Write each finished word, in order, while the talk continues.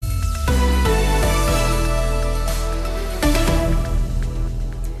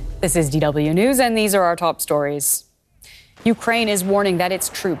This is DW News, and these are our top stories. Ukraine is warning that its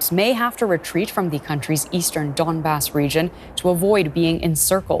troops may have to retreat from the country's eastern Donbas region to avoid being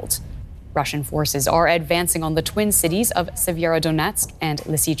encircled. Russian forces are advancing on the twin cities of Severodonetsk and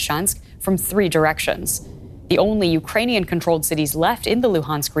Lysychansk from 3 directions. The only Ukrainian-controlled cities left in the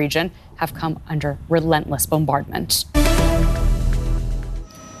Luhansk region have come under relentless bombardment.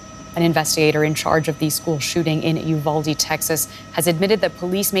 An investigator in charge of the school shooting in Uvalde, Texas, has admitted that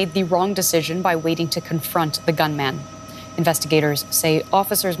police made the wrong decision by waiting to confront the gunman. Investigators say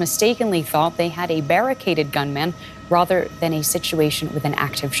officers mistakenly thought they had a barricaded gunman rather than a situation with an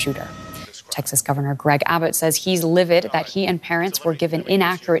active shooter. Texas Governor Greg Abbott says he's livid that he and parents were given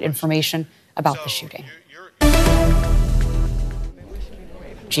inaccurate information about the shooting.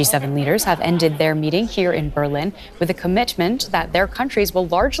 G7 leaders have ended their meeting here in Berlin with a commitment that their countries will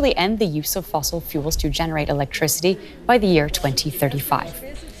largely end the use of fossil fuels to generate electricity by the year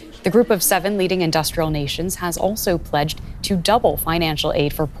 2035. The group of 7 leading industrial nations has also pledged to double financial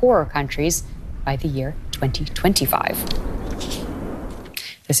aid for poorer countries by the year 2025.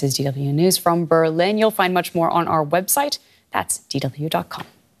 This is DW News from Berlin. You'll find much more on our website. That's dw.com.